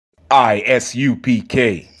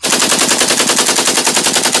I.S.U.P.K.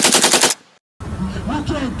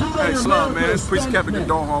 Hey, Shalom, man. It's Priest Captain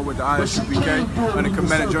Condon with the I.S.U.P.K. and the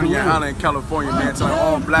Commander Journey Yahanna in California, man. Telling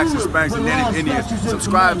all blacks, Hispanics, and Native Indians,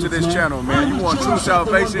 subscribe to this channel, man. You want true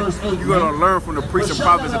salvation, you're going to learn from the priests and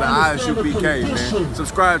prophets of the I.S.U.P.K, man.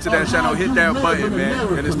 Subscribe to that channel, hit that button, man.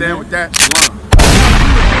 Understand with that? Shalom.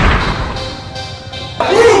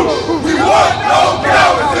 We want no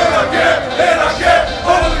cowards in our camp,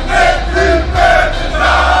 only men we stand to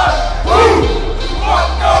die. We want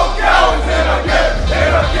no cowards in our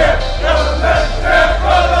camp, never let their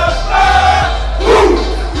brothers fly.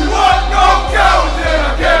 We want no cowards in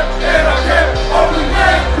our camp, only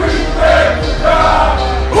men we stand to die.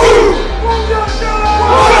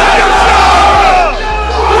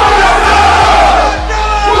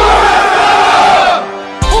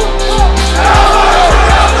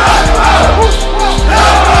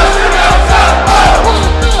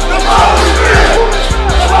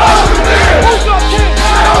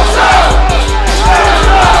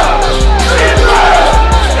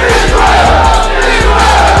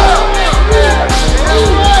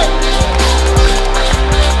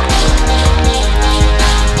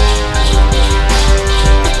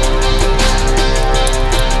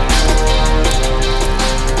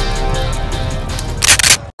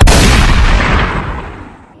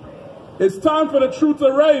 It's time for the truth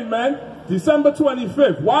to reign, man. December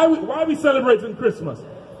 25th. Why are we celebrating Christmas?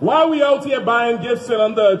 Why are we out here buying gifts and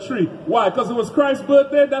under a tree? Why? Because it was Christ's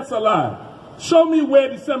birthday? That's a lie. Show me where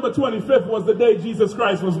December 25th was the day Jesus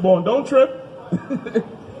Christ was born. Don't trip.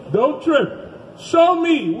 Don't trip. Show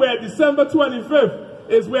me where December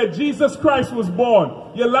 25th is where Jesus Christ was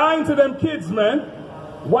born. You're lying to them kids, man.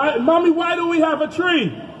 Why, Mommy, why do we have a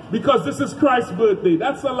tree? Because this is Christ's birthday.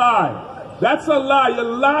 That's a lie. That's a lie. You're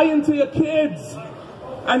lying to your kids.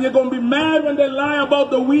 And you're going to be mad when they lie about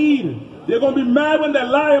the weed. You're going to be mad when they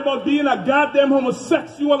lie about being a goddamn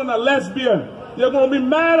homosexual and a lesbian. You're going to be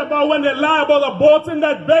mad about when they lie about aborting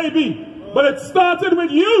that baby. But it started with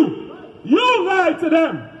you. You lied to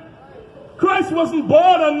them. Christ wasn't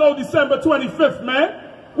born on no December 25th, man.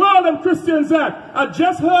 Where are them Christians at? I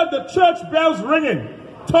just heard the church bells ringing.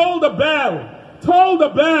 Toll the bell. Toll the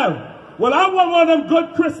bell. Well, I want one of them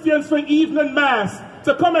good Christians for evening mass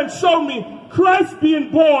to come and show me Christ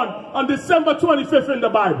being born on December 25th in the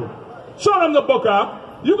Bible. Show them the book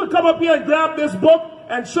up. You could come up here and grab this book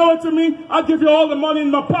and show it to me. I'll give you all the money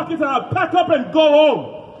in my pocket and I'll pack up and go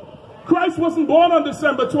home. Christ wasn't born on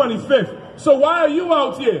December 25th. So why are you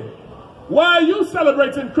out here? Why are you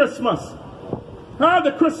celebrating Christmas? Huh?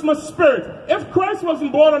 The Christmas spirit. If Christ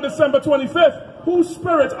wasn't born on December 25th, whose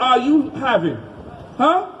spirit are you having?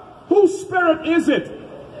 Huh? Whose spirit is it?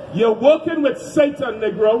 You're working with Satan,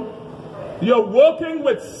 Negro. You're working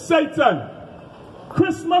with Satan.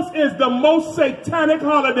 Christmas is the most satanic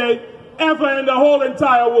holiday ever in the whole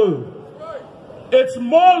entire world. It's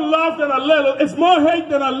more love than a little, it's more hate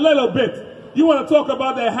than a little bit. You want to talk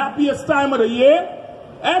about the happiest time of the year?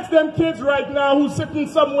 Ask them kids right now who's sitting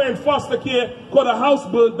somewhere in foster care because a house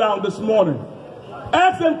burned down this morning.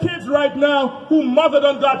 Ask them kids right now who mother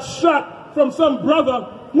done got shot from some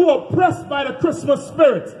brother who are oppressed by the Christmas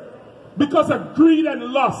spirit because of greed and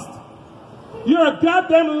lust. You're a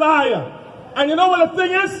goddamn liar. And you know what the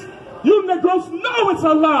thing is? You Negroes know it's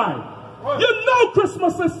a lie. You know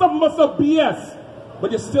Christmas is some must of BS.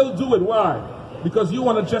 But you still do it. Why? Because you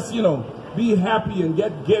want to just, be happy and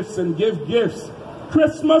get gifts and give gifts.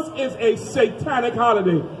 Christmas is a satanic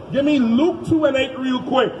holiday. Give me Luke 2:8 real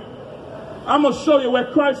quick. I'm going to show you where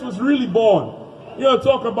Christ was really born. You're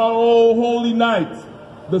talk about, oh, holy night.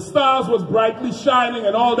 The stars was brightly shining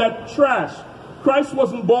and all that trash. Christ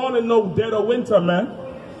wasn't born in no dead of winter, man.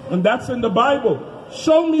 And that's in the Bible.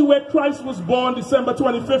 Show me where Christ was born December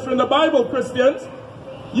 25th in the Bible, Christians.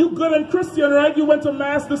 You good and Christian, right? You went to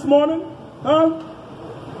Mass this morning? Huh?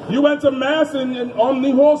 You went to Mass in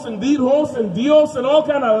Omnihos and Didhos and Dios and all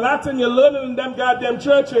kind of Latin you're learning in them goddamn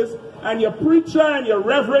churches. And your preacher and your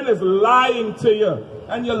reverend is lying to you.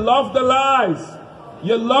 And you love the lies.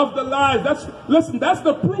 You love the lies. Listen, that's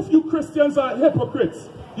the proof you Christians are hypocrites.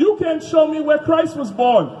 You can't show me where Christ was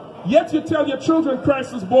born. Yet you tell your children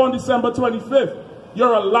Christ was born December 25th.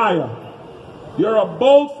 You're a liar. You're a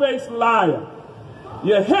bold-faced liar.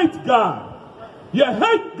 You hate God. You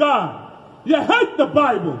hate God. You hate the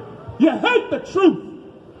Bible. You hate the truth.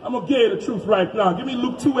 I'm going to give you the truth right now. Give me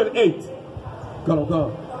Luke 2:8.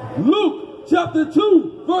 Go. Luke chapter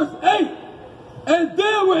 2, verse 8. And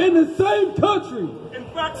they were in the same country. In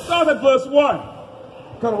fact, start at verse 1.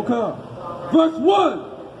 Come. Verse 1.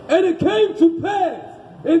 And it came to pass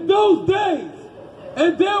in those days,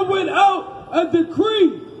 and there went out a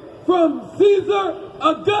decree from Caesar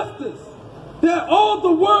Augustus that all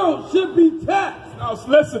the world should be taxed. Now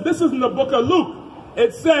listen, this is in the book of Luke.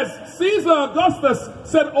 It says Caesar Augustus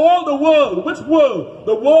said all the world. Which world?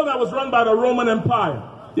 The world that was run by the Roman Empire.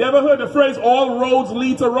 You ever heard the phrase all roads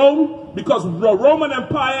lead to Rome? Because the Roman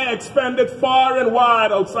Empire expanded far and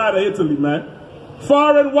wide outside of Italy, man.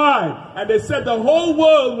 Far and wide. And they said the whole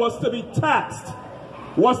world was to be taxed.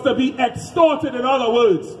 Was to be extorted, in other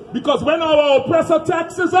words. Because when our oppressor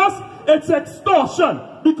taxes us, it's extortion.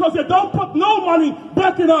 Because you don't put no money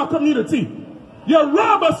back in our community. You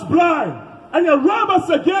rob us blind. And you rob us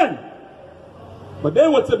again. But they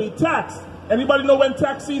were to be taxed. Anybody know when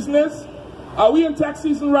tax season is? Are we in tax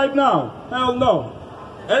season right now? Hell no.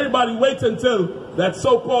 Everybody waits until that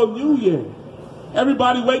so-called New Year.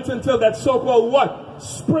 Everybody waits until that so-called what?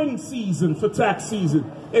 Spring season for tax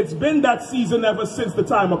season. It's been that season ever since the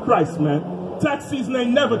time of Christ, man. Tax season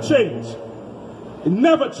ain't never changed. It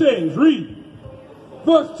never changed. Read.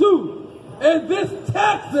 Verse 2. And this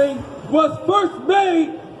taxing was first made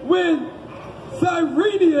when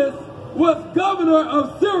Cyrenius was governor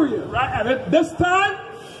of Syria. Right, and at this time,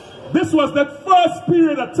 this was the first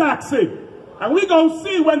period of taxing. And we're going to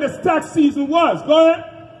see when this tax season was. Go ahead.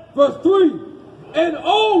 Verse 3. And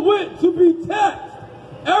all went to be taxed,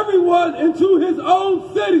 everyone into his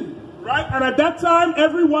own city. Right, and at that time,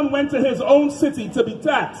 everyone went to his own city to be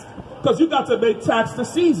taxed. Because you got to pay tax to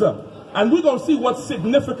Caesar. And we're going to see what's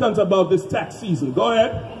significant about this tax season. Go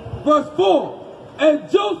ahead. Verse 4. And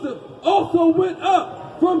Joseph also went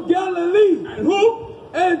up from Galilee. And who?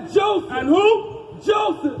 And Joseph. And who?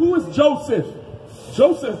 Joseph. Who is Joseph?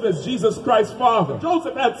 Joseph is Jesus Christ's father.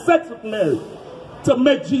 Joseph had sex with Mary to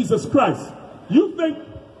make Jesus Christ. You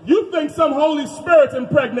think some Holy Spirit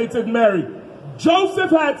impregnated Mary.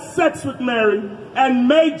 Joseph had sex with Mary and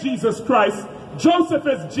made Jesus Christ. Joseph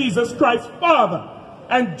is Jesus Christ's father.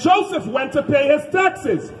 And Joseph went to pay his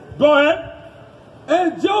taxes. Go ahead.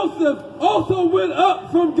 And Joseph also went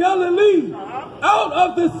up from Galilee, out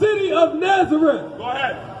of the city of Nazareth, go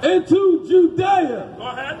ahead, into Judea, go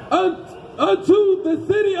ahead, unto the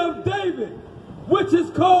city of David, which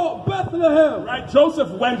is called Bethlehem. Right,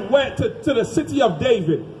 Joseph went to the city of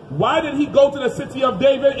David. Why did he go to the city of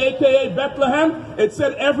David, aka Bethlehem? It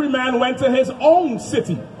said every man went to his own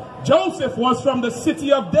city. Joseph was from the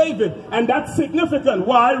city of David, and that's significant.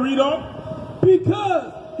 Why? Read on.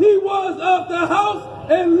 Because he was of the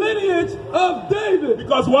house and lineage of David.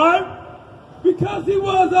 Because why? Because he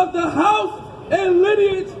was of the house and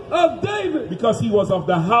lineage of David. Because he was of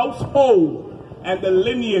the household and the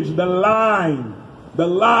lineage, the line,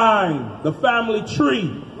 the family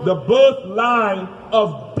tree, the birth line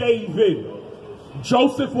of David.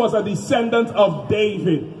 Joseph was a descendant of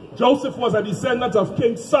David. Joseph was a descendant of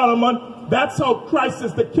King Solomon. That's how Christ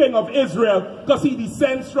is the king of Israel, because he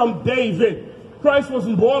descends from David. Christ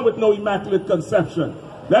wasn't born with no immaculate conception.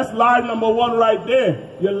 That's lie number one right there.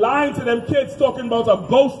 You're lying to them kids talking about a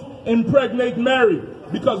ghost impregnate Mary.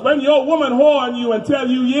 Because when your woman whore on you and tell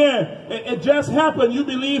you, yeah, it just happened, you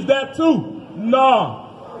believe that too. Nah.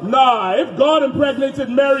 If God impregnated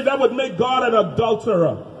Mary, that would make God an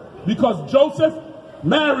adulterer. Because Joseph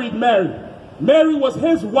married Mary. Mary was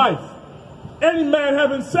his wife. Any man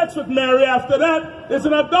having sex with Mary after that is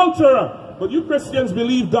an adulterer. But you Christians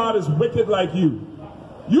believe God is wicked like you.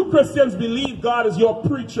 You Christians believe God is your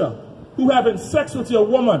preacher who having sex with your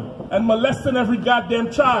woman and molesting every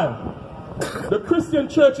goddamn child. The Christian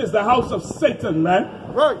church is the house of Satan,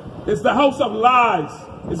 man. Right. It's the house of lies.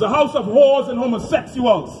 It's the house of whores and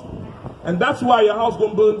homosexuals. And that's why your house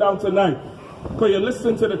gonna burn down tonight. Because you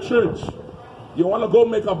listen to the church. You want to go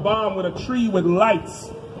make a bomb with a tree with lights,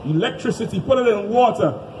 electricity, put it in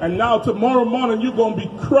water, and now tomorrow morning you're going to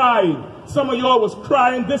be crying. Some of y'all was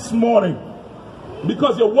crying this morning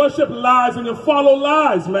because you worship lies and you follow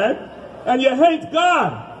lies, man. And you hate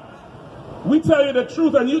God. We tell you the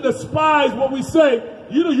truth and you despise what we say.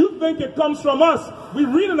 You think it comes from us. We're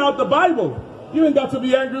reading out the Bible. You ain't got to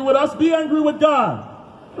be angry with us. Be angry with God.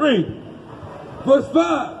 Read. Verse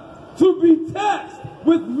 5. To be taxed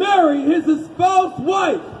with Mary, his espoused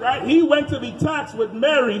wife. Right? He went to be taxed with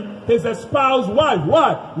Mary, his espoused wife.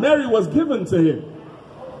 Why? Mary was given to him.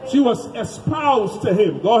 She was espoused to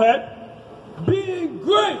him. Go ahead. Being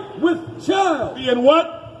great with child. Being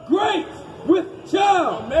what? Great with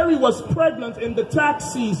child. Mary was pregnant in the tax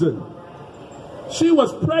season. She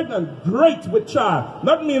was pregnant, great with child.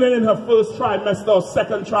 Not meaning in her first trimester or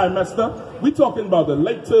second trimester. We're talking about the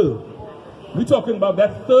late third. We're talking about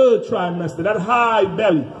that third trimester, that high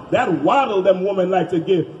belly, that waddle them women like to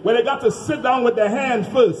give, where they got to sit down with their hand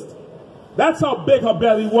first. That's how big her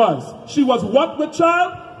belly was. She was what with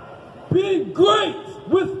child? Being great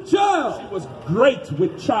with child. great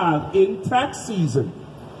with child in tax season.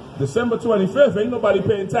 December 25th, ain't nobody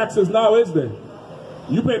paying taxes now, is there?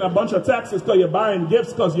 You paying a bunch of taxes because you're buying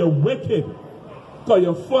gifts because you're wicked. Because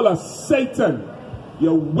you're full of Satan.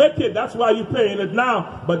 You're wicked, that's why you're paying it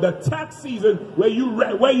now. But the tax season where you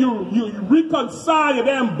reconcile your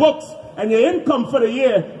damn books and your income for the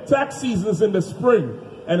year, tax season is in the spring.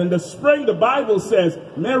 And in the spring, the Bible says,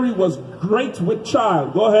 Mary was great with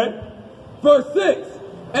child. Go ahead. Verse 6.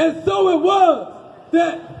 And so it was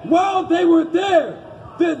that while they were there,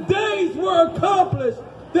 the days were accomplished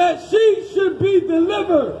that she should be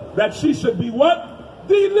delivered. That she should be what?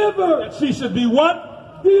 Delivered. That she should be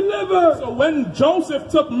what? Delivered. So when Joseph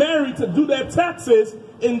took Mary to do their taxes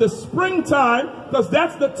in the springtime, because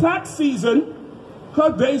that's the tax season,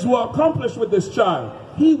 her days were accomplished with this child.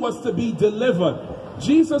 He was to be delivered.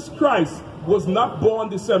 Jesus Christ was not born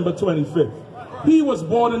December 25th. He was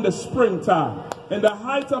born in the springtime, in the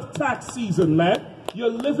height of tax season, man. You're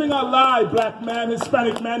living a lie, black man,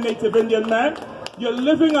 Hispanic man, Native Indian man. You're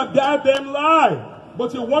living a goddamn lie.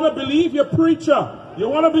 But you want to believe your preacher. You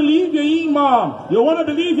want to believe your imam. You want to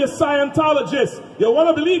believe your Scientologist. You want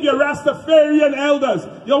to believe your Rastafarian elders.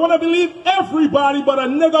 You want to believe everybody but a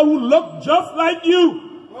nigga who looked just like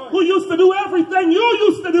you, who used to do everything you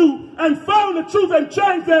used to do and found the truth and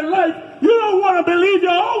changed their life. You don't want to believe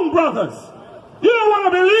your own brothers. You don't want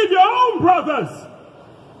to believe your own brothers.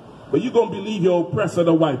 But you're going to believe your oppressor,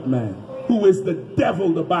 the white man, who is the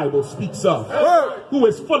devil the Bible speaks of, who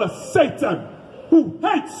is full of Satan, who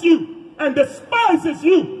hates you and despises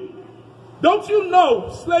you. Don't you know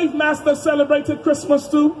slave masters celebrated Christmas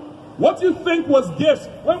too? What do you think was gifts?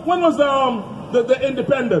 When was the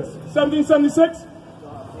independence? 1776?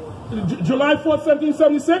 July 4th,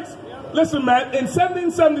 1776? Listen, man, in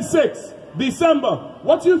 1776, December,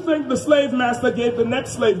 what do you think the slave master gave the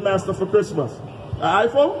next slave master for Christmas? An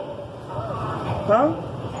iPhone? Huh?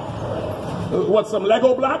 What, some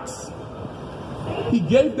Lego blocks? He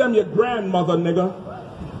gave them your grandmother, nigga.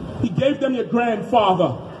 He gave them your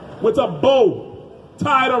grandfather with a bow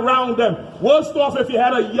tied around them. Worse off if you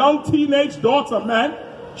had a young teenage daughter, man.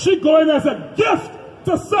 She going as a gift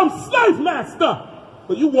to some slave master.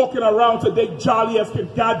 But you walking around today jolly as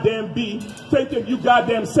can goddamn be, thinking you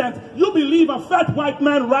goddamn sent. You believe a fat white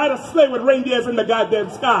man ride a sleigh with reindeers in the goddamn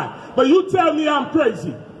sky. But you tell me I'm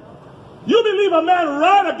crazy. You believe a man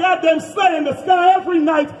ride a goddamn sleigh in the sky every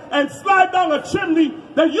night and slide down a chimney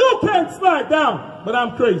that you can't slide down. But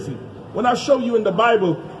I'm crazy. When I show you in the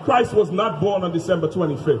Bible, Christ was not born on December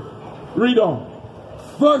 25th. Read on.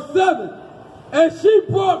 Verse 7. And she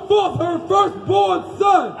brought forth her firstborn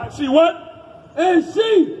son. And she what? And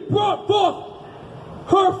she brought forth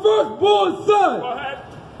her firstborn son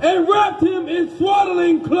and wrapped him in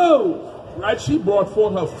swaddling clothes. Right? She brought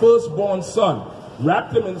forth her firstborn son,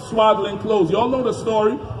 wrapped him in swaddling clothes. You all know the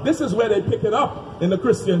story. This is where they pick it up in the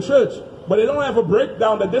Christian church. But they don't have a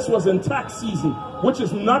breakdown that this was in tax season, which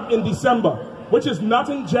is not in December, which is not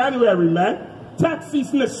in January, man. Tax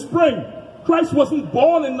season is spring. Christ wasn't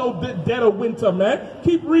born in no dead of winter, man.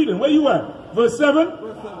 Keep reading. Where you at? Verse 7?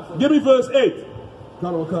 Give me verse 8.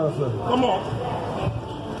 Come on.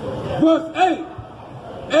 Verse 8.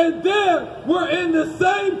 And there were in the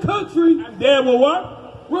same country. And there were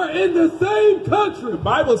what? We're in the same country. The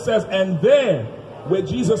Bible says, and there, where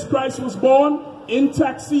Jesus Christ was born, in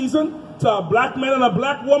tax season, to a black man and a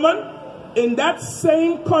black woman, in that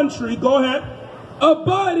same country, go ahead.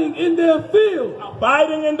 Abiding in their field.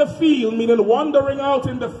 Abiding in the field, meaning wandering out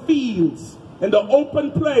in the fields, in the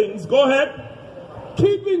open plains, go ahead.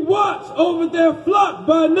 Keeping watch over their flock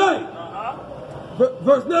by night.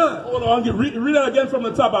 Verse 9. Hold on, read that again from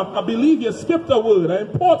the top. I believe you skipped a word, an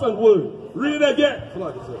important word. Read it again.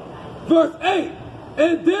 Verse 8.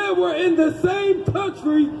 And there were in the same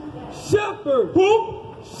country shepherds.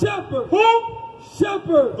 Who? Shepherds. Who?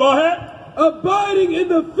 Shepherds. Go ahead. Abiding in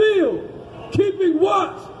the field, keeping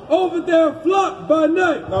watch over their flock by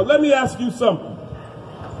night. Now let me ask you something.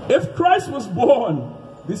 If Christ was born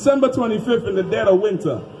December 25th in the dead of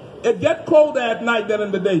winter, it get colder at night than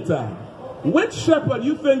in the daytime. Which shepherd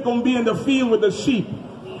you think gonna be in the field with the sheep,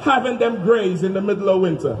 having them graze in the middle of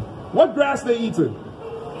winter? What grass they eating?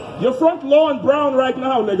 Your front lawn brown right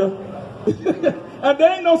now, nigga. And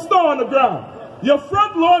there ain't no snow on the ground. Your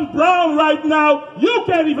front lawn brown right now, you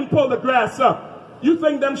can't even pull the grass up. You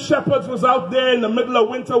think them shepherds was out there in the middle of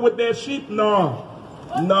winter with their sheep? No.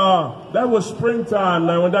 That was springtime,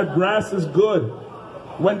 man, when that grass is good.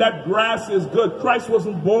 When that grass is good. Christ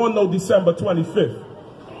wasn't born no December 25th.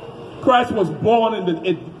 Christ was born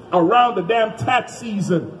around the damn tax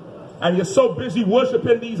season. And you're so busy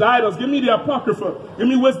worshiping these idols. Give me the Apocrypha. Give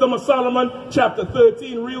me Wisdom of Solomon, chapter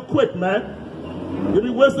 13, real quick, man. Give me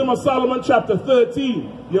Wisdom of Solomon chapter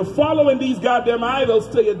 13. You're following these goddamn idols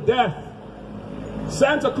to your death.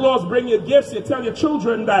 Santa Claus bring you gifts. You tell your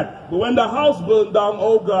children that. But when the house burned down,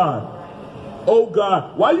 oh God. Oh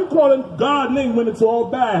God. Why are you calling God name when it's all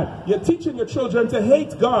bad? You're teaching your children to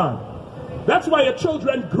hate God. That's why your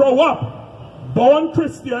children grow up. Born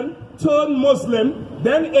Christian, turn Muslim,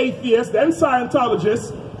 then atheist, then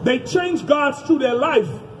Scientologist. They change gods through their life.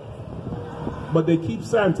 But they keep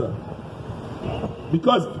Santa.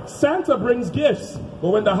 Because Santa brings gifts.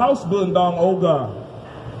 But when the house burned down, oh God.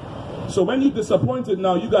 So when you're disappointed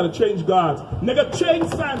now, you got to change gods. Nigga, change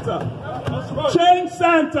Santa. Change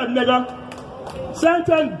Santa, nigga.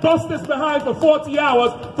 Santa and bust this behind for 40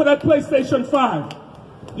 hours for that PlayStation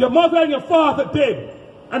 5. Your mother and your father did.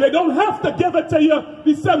 And they don't have to give it to you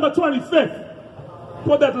December 25th.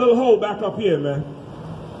 Put that little hole back up here, man.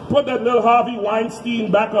 Put that little Harvey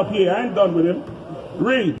Weinstein back up here. I ain't done with him.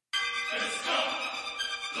 Read.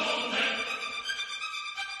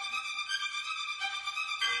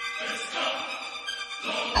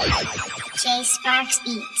 J Sparks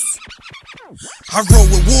Eats. I roll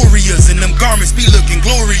with warriors and them garments be looking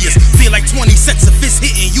glorious. Feel like 20 sets of fists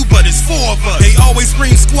hitting you, but it's 4 of us. They always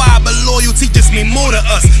scream squad, but loyalty just mean more to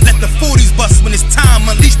us. Let the 40s bust when it's time,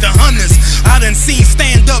 unleash the hunters. I done seen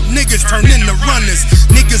stand-up niggas turn into runners.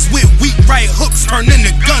 Niggas with weak right hooks turn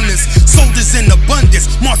into gunners. Soldiers in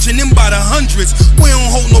abundance, marching in by the hundreds. We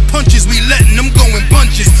don't hold no punches, we letting them go in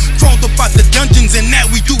bunches. Crawled up out the dungeons and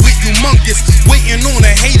that we do it humongous. Waiting on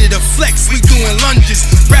a hater to flex, we doing lunges.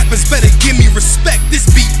 Rappers better give me respect, this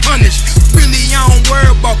beat punished. Really, I don't worry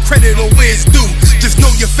about credit or where it's due. Just know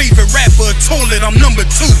your favorite rapper, toilet, I'm number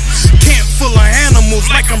 2. Camp full of animals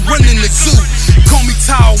like I'm running the zoo. Call me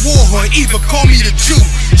Tower War, or either call me the Jew.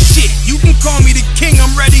 Shit, you can call me the king,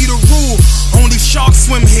 I'm ready to rule. Only sharks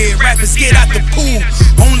swim here, rappers get out the pool.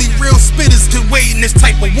 Only real spitters can wade in this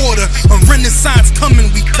type of water. A renaissance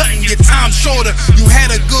coming, we cutting your time shorter. You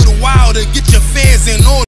had a good while to get your fares in order.